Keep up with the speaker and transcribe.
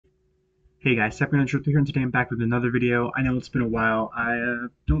Hey guys, Second Truth here, and today I'm back with another video. I know it's been a while. I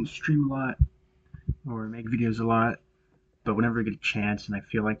don't stream a lot or make videos a lot, but whenever I get a chance and I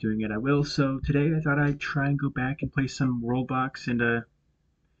feel like doing it, I will. So today I thought I'd try and go back and play some WorldBox and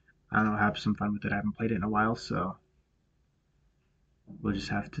I don't know, have some fun with it. I haven't played it in a while, so we'll just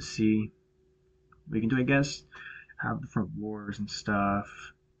have to see what we can do, I guess. Have different wars and stuff.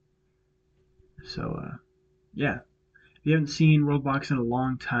 So yeah. If you haven't seen WorldBox in a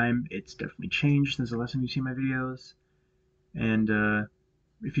long time, it's definitely changed since the last time you've seen my videos. And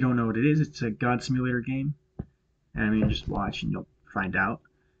if you don't know what it is, it's a God simulator game. And I mean, just watch and you'll find out.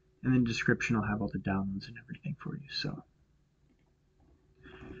 And then the description will have all the downloads and everything for you. So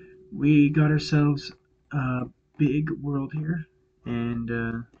we got ourselves a big world here,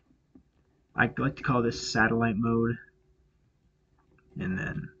 and I like to call this satellite mode, and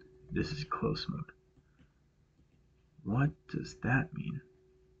then this is close mode. What does that mean?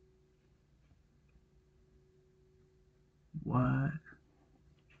 What?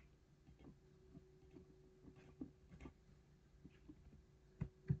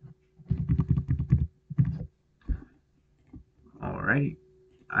 Alrighty.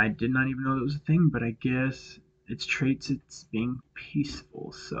 I did not even know that was a thing, but I guess its traits it's being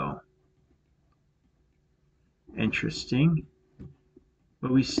peaceful, so interesting.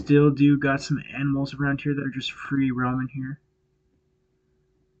 But we still do got some animals around here that are just free roaming here.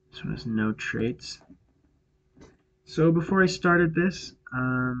 This one has no traits. So before I started this,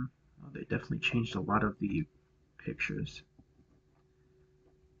 well, they definitely changed a lot of the pictures.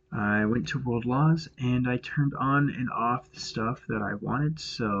 I went to World Laws and I turned on and off the stuff that I wanted.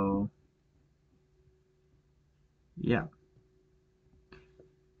 So yeah,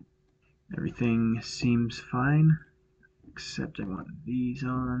 everything seems fine, except I want these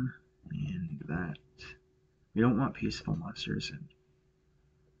on and that. We don't want peaceful monsters, and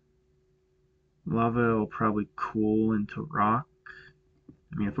lava will probably cool into rock.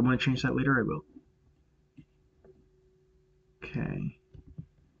 I mean, if I want to change that later, I will. Okay.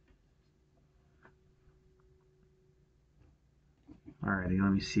 Alrighty,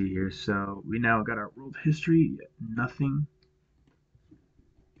 let me see here. So we now got our world history, nothing.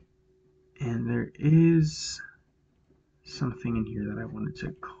 And there is something in here that I wanted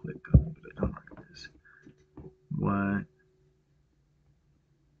to click on, but I don't know what it is. What?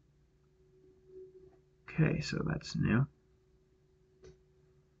 Okay, so that's new.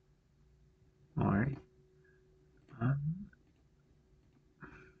 Alright. Um,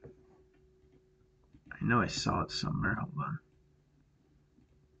 I know I saw it somewhere. Hold on.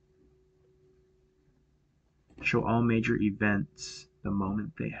 Show all major events the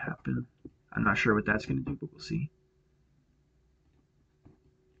moment they happen. I'm not sure what that's going to do, but we'll see.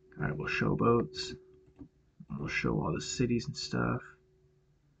 Alright, we'll show boats. We'll show all the cities and stuff.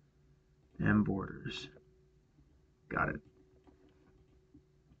 And borders. Got it.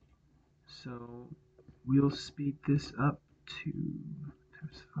 So we'll speed this up to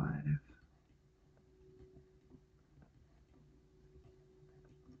times 5.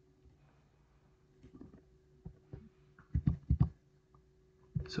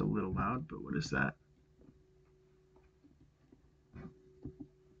 It's a little loud, but what is that?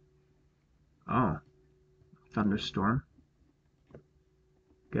 Oh, thunderstorm.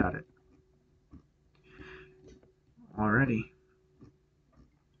 Got it. Alrighty.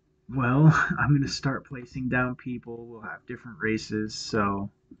 Well, I'm going to start placing down people. We'll have different races, so...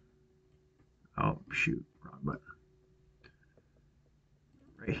 Oh, shoot. Wrong button.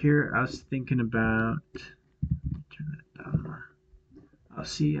 Right here, I was thinking about... Turn that down more. Oh,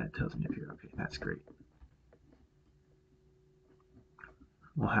 see, it tells me up here. Okay, that's great.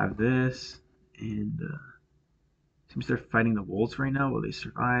 We'll have this, and... seems they're fighting the wolves right now. Will they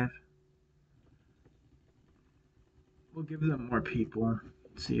survive? We'll give them more people.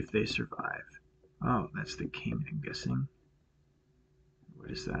 See if they survive. Oh, that's the king, I'm guessing. What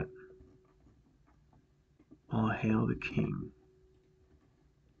is that? All hail the king.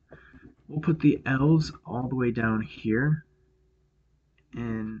 We'll put the elves all the way down here.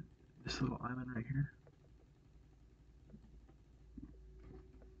 And this little island right here.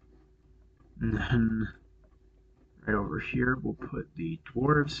 And then right over here, we'll put the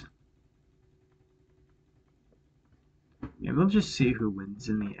dwarves. And we'll just see who wins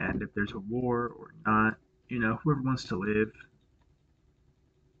in the end, if there's a war or not. You know, whoever wants to live.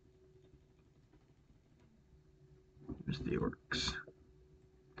 There's the orcs.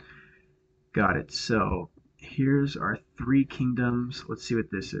 Got it. So here's our 3 kingdoms. Let's see what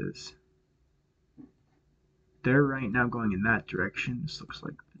this is. They're right now going in that direction. This looks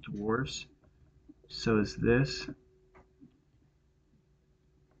like the dwarves. So is this.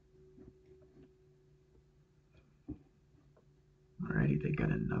 they got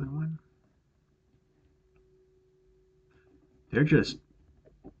another one. They're just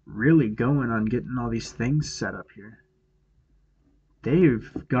really going on getting all these things set up here.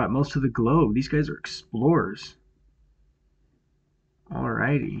 They've got most of the globe. These guys are explorers.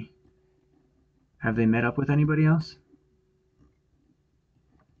 Alrighty. Have they met up with anybody else?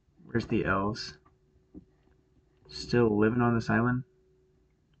 Where's the elves? Still living on this island?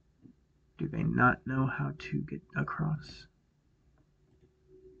 Do they not know how to get across?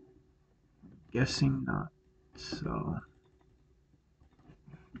 Guessing not. So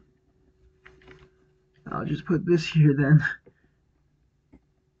I'll just put this here then.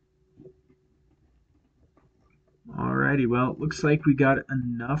 Alrighty, well, looks like we got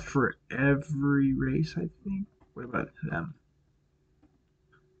enough for every race, I think. What about them?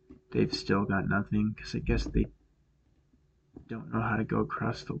 They've still got nothing, because I guess they don't know how to go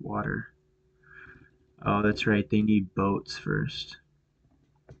across the water. Oh, that's right, they need boats first.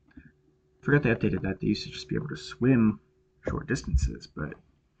 Forgot they updated that. They used to just be able to swim short distances, but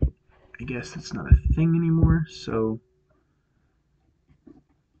I guess that's not a thing anymore, so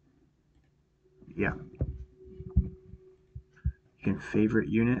yeah. You can favorite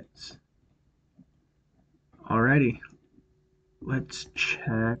units. Alrighty, let's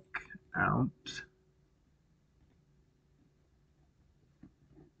check out.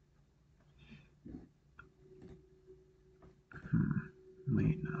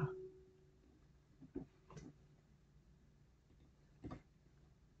 Wait, no.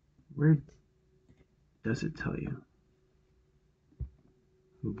 Where does it tell you?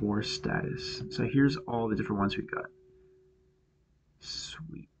 War status. So here's all the different ones we got.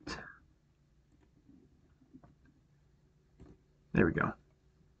 Sweet. There we go.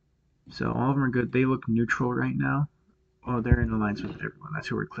 So all of them are good. They look neutral right now. Oh, they're in alliance with everyone. That's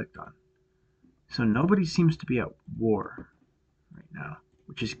who we're clicked on. So nobody seems to be at war right now,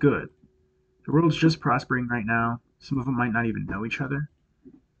 which is good. The world's just prospering right now. Some of them might not even know each other.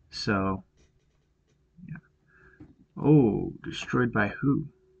 So, yeah. Oh, destroyed by who?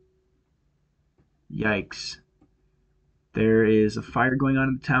 Yikes. There is a fire going on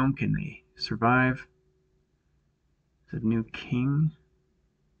in the town. Can they survive? Is it a new king?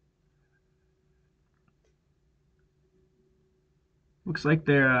 Looks like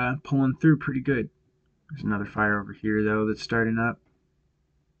they're pulling through pretty good. There's another fire over here, though, that's starting up.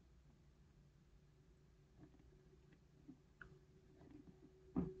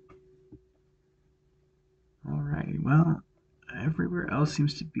 Alright, well, everywhere else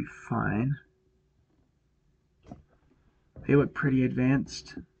seems to be fine. They look pretty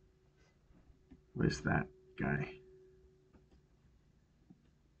advanced. What is that guy?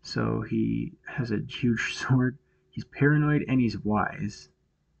 So he has a huge sword. He's paranoid and he's wise.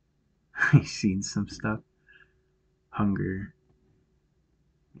 He's seen some stuff. Hunger.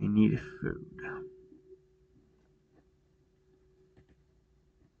 They need food.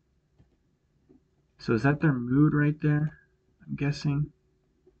 So is that their mood right there? I'm guessing.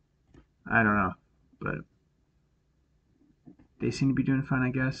 I don't know, but they seem to be doing fine, I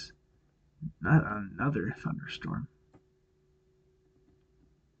guess. Not another thunderstorm.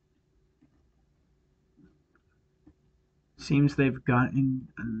 Seems they've gotten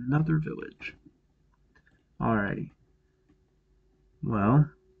another village. Alrighty. Well,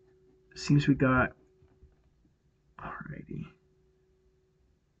 seems we got. Alrighty.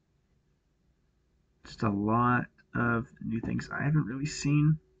 Just a lot of new things I haven't really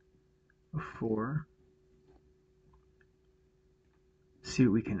seen before. See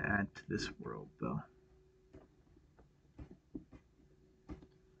what we can add to this world, though.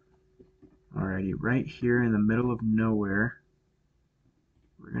 Alrighty, right here in the middle of nowhere,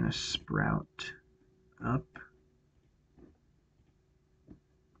 we're gonna sprout up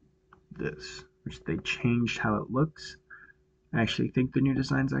this, which they changed how it looks. I actually think the new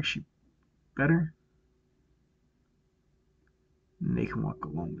design's actually better. And they can walk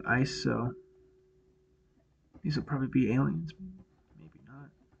along the ice, so these will probably be aliens, maybe not.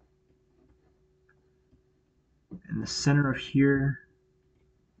 In the center of here,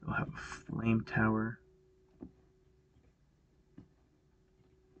 they'll have a flame tower.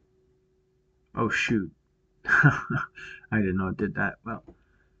 Oh shoot. I didn't know it did that. Well,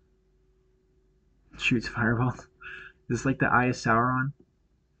 shoots fireballs. Is this like the Eye of Sauron?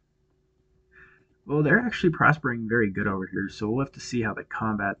 Well, they're actually prospering very good over here, so we'll have to see how they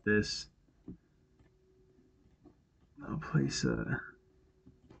combat this. I'll place a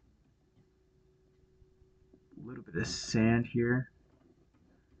little bit of sand here.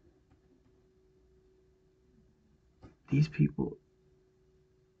 These people,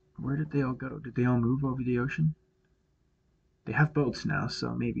 where did they all go? Did they all move over the ocean? They have boats now,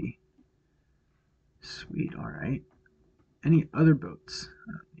 so maybe. Sweet, alright. Any other boats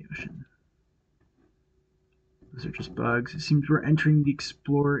out in the ocean? Those are just bugs. It seems we're entering the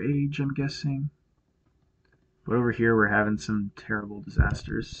explorer age, I'm guessing. But over here we're having some terrible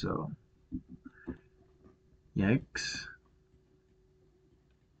disasters, so yikes.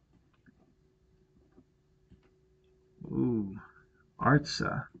 Ooh,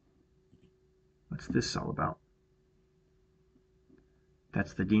 Artsa. What's this all about?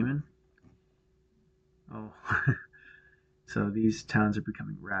 That's the demon? Oh, so these towns are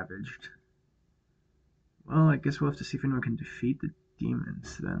becoming ravaged. Well, I guess we'll have to see if anyone can defeat the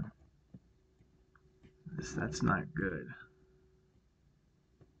demons then. That's not good.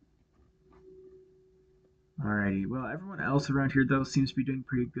 Alrighty, well, everyone else around here, though, seems to be doing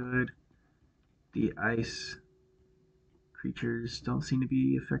pretty good. The ice creatures don't seem to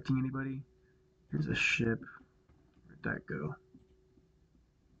be affecting anybody. Here's a ship. Where'd that go?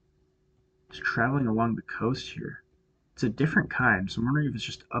 It's traveling along the coast here. It's a different kind, so I'm wondering if it's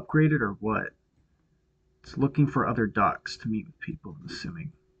just upgraded or what. It's looking for other docks to meet with people, I'm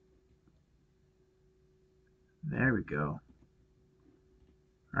assuming. There we go.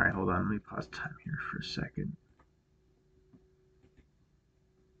 Alright, hold on, let me pause time here for a second.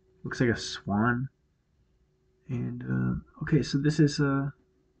 Looks like a swan. And, okay, so this is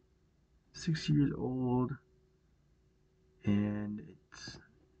 6 years old. And it's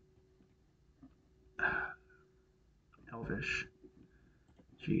elvish.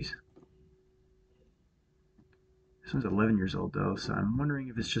 Jeez. This one's 11 years old, though, so I'm wondering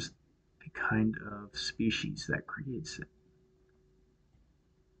if it's just the kind of species that creates it.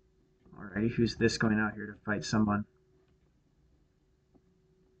 Alrighty, who's this going out here to fight someone?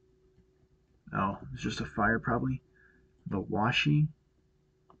 Oh, it's just a fire, probably. The washi.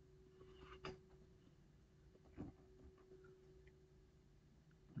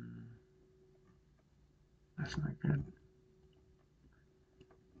 That's not good.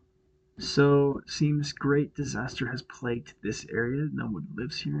 So, it seems great disaster has plagued this area. No one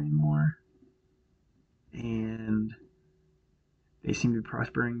lives here anymore. And they seem to be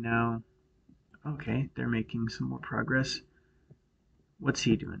prospering now. Okay, they're making some more progress. What's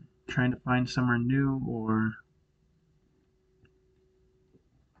he doing? Trying to find somewhere new, or...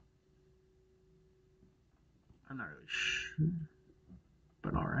 I'm not really sure.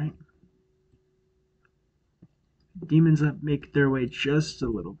 But alright. Demons that make their way just a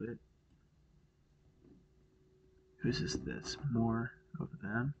little bit. Whose is this? More of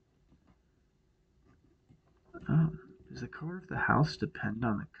them. Oh, does the color of the house depend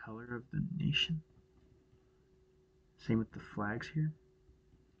on the color of the nation? Same with the flags here.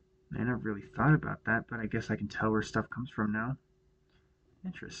 I never really thought about that, but I guess I can tell where stuff comes from now.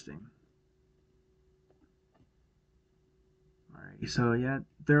 Interesting. Alright, so yeah,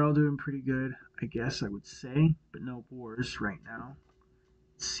 they're all doing pretty good, I guess I would say, but no wars right now,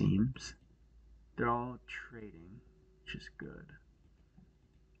 it seems. They're all trading, which is good.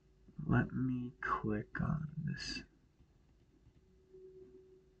 Let me click on this.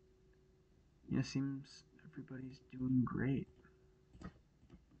 Yeah, it seems everybody's doing great.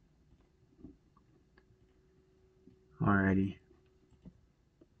 Alrighty.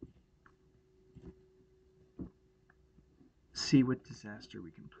 See what disaster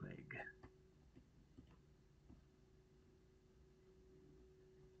we can plague.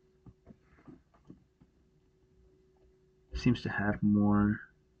 Seems to have more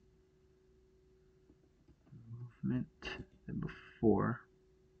movement than before.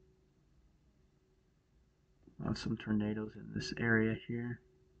 Some tornadoes in this area here.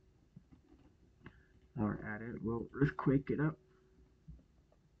 While we're at it, we'll earthquake it up.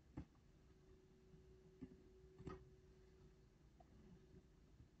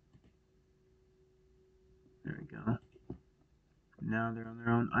 There we go. Now they're on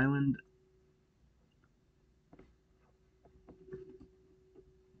their own island.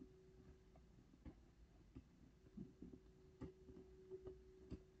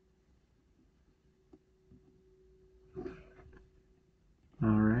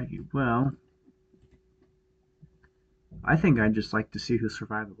 Alrighty, well, I think I'd just like to see who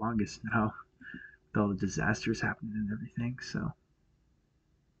survived the longest now, with all the disasters happening and everything, so.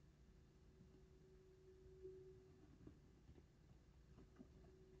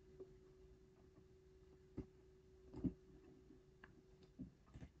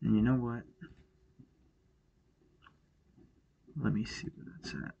 And you know what? Let me see where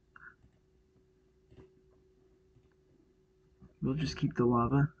that's at. We'll just keep the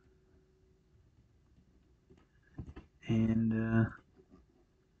lava. And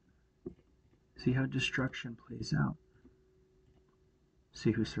see how destruction plays out.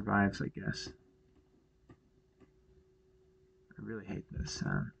 See who survives, I guess. I really hate this.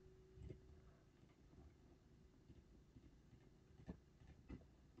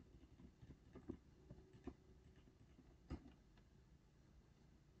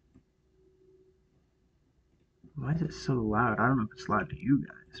 Why is it so loud? I don't know if it's loud to you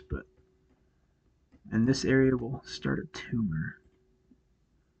guys, but in this area we'll start a tumor.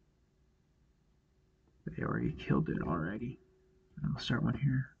 They already killed it already. I'll start one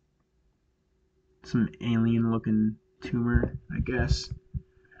here. Some alien looking tumor, I guess.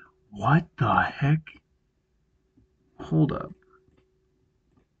 What the heck? Hold up.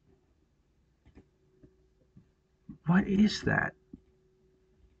 What is that?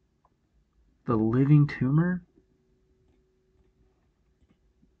 The living tumor?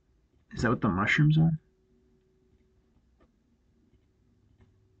 Is that what the mushrooms are?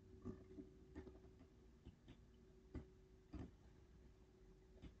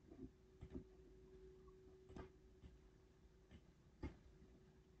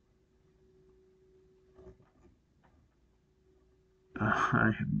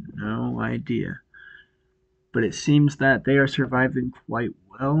 I have no idea. But it seems that they are surviving quite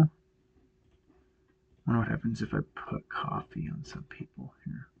well. I wonder what happens if I put coffee on some people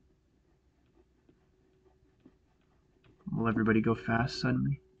here. Will everybody go fast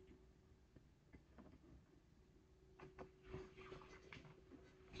suddenly?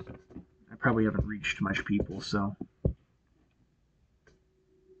 I probably haven't reached much people, so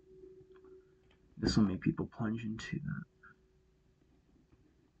this will make people plunge into that.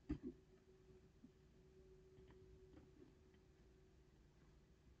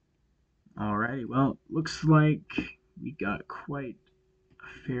 Alrighty, well, looks like we got quite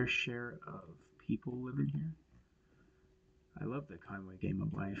a fair share of people living here. I love the Conway Game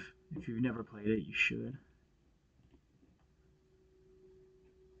of Life. If you've never played it, you should.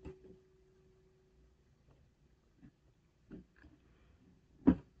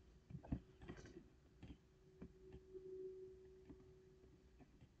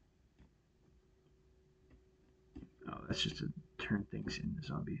 Oh, that's just to turn things into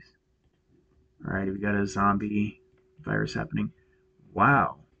zombies. Alrighty, we got a zombie virus happening.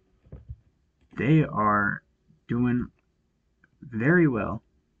 Wow, they are doing very well.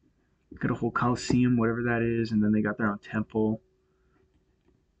 Got a whole coliseum, whatever that is, and then they got their own temple.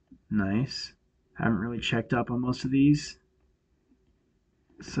 Nice. Haven't really checked up on most of these.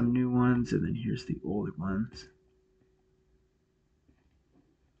 Some new ones, and then here's the older ones.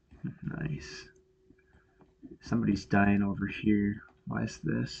 Nice. Somebody's dying over here. Why is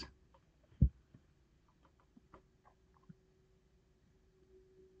this?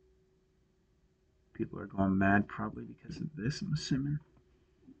 People are going mad probably because of this, I'm assuming.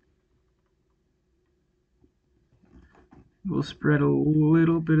 We'll spread a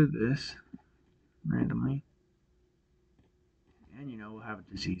little bit of this randomly. And we'll have a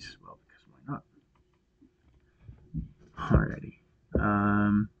disease as well, because why not? Alrighty.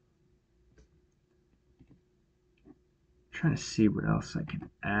 Trying to see what else I can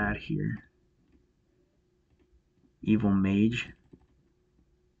add here. Evil mage.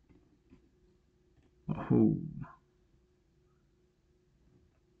 Oh.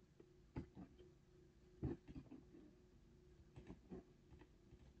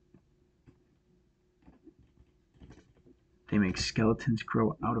 They make skeletons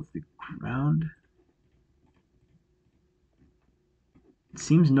grow out of the ground. It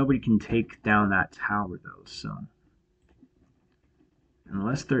seems nobody can take down that tower though, so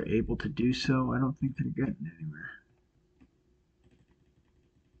unless they're able to do so, I don't think they're getting anywhere.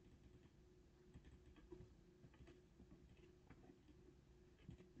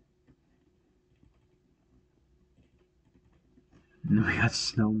 And then we got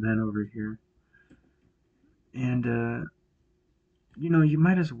snowmen over here. And you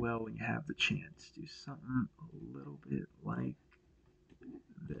might as well, when you have the chance, do something a little bit like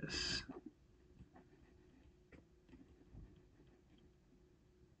this.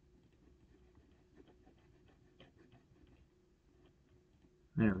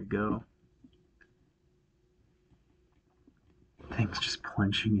 There we go. Thing's just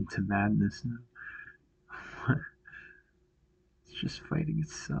plunging into madness now. It's just fighting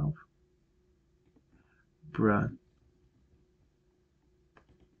itself. Bruh.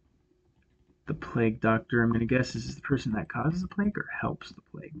 The plague doctor, I'm gonna guess, is the person that causes the plague or helps the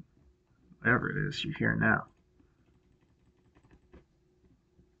plague. Whatever it is, you're here now.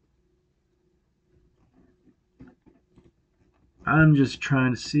 I'm just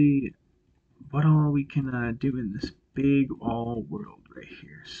trying to see what all we can do in this big all world right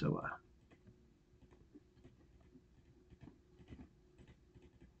here. So,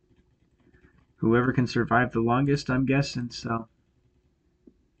 Whoever can survive the longest, I'm guessing, so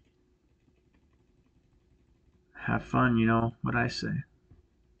have fun, you know what I say.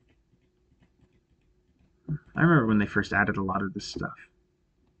 I remember when they first added a lot of this stuff.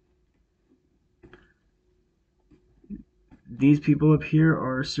 These people up here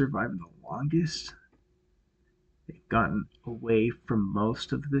are surviving the longest. They've gotten away from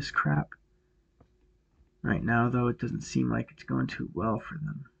most of this crap. Right now, though, it doesn't seem like it's going too well for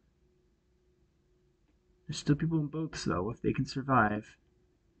them. There's still people in boats, though, if they can survive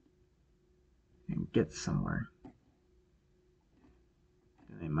and get somewhere.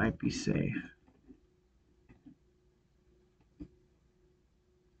 Then they might be safe.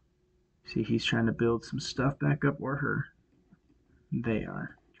 See, he's trying to build some stuff back up, or her. They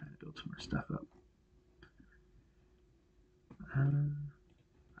are trying to build some more stuff up.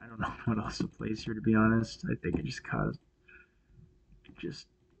 I don't know what else to place here, to be honest. I think it just caused just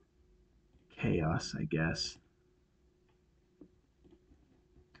chaos, I guess.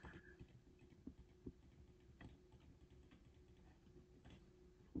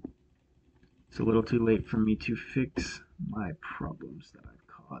 It's a little too late for me to fix my problems that I've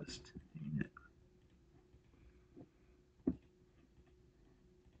caused. Ain't it?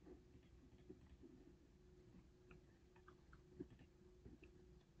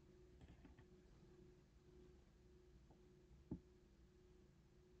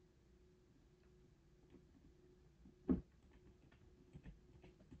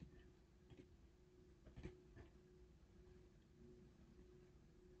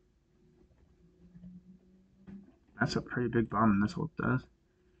 That's a pretty big bomb, and that's what it does.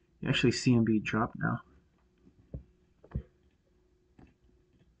 You actually see him be dropped now.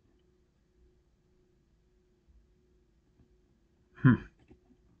 Hmm.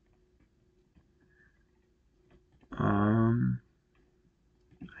 I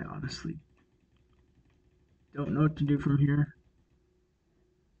honestly don't know what to do from here.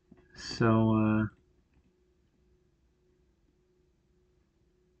 So, a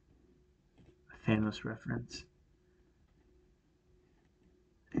Thanos reference.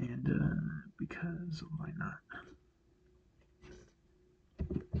 And, because why not?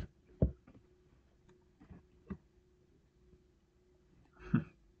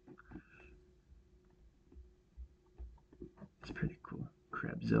 It's pretty cool.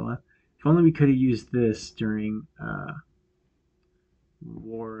 Crabzilla. If only we could have used this during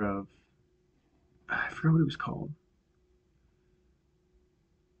War of... I forgot what it was called.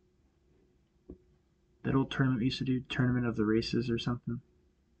 That old tournament we used to do, Tournament of the Races or something.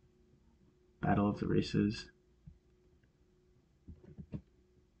 Battle of the Races.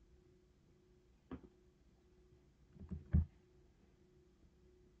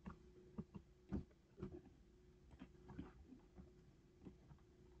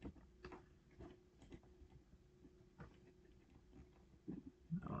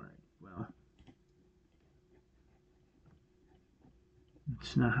 Alright, well.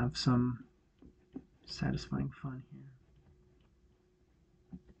 Let's now have some satisfying fun here.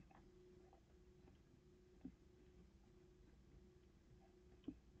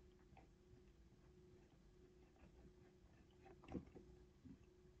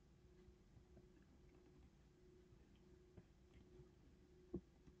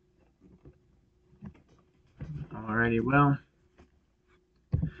 Alrighty, well,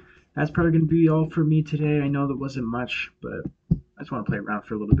 that's probably going to be all for me today. I know that wasn't much, but I just want to play around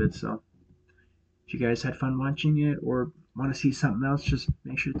for a little bit. So if you guys had fun watching it or want to see something else, just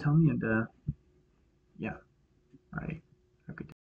make sure to tell me. And yeah, alright, have a good day.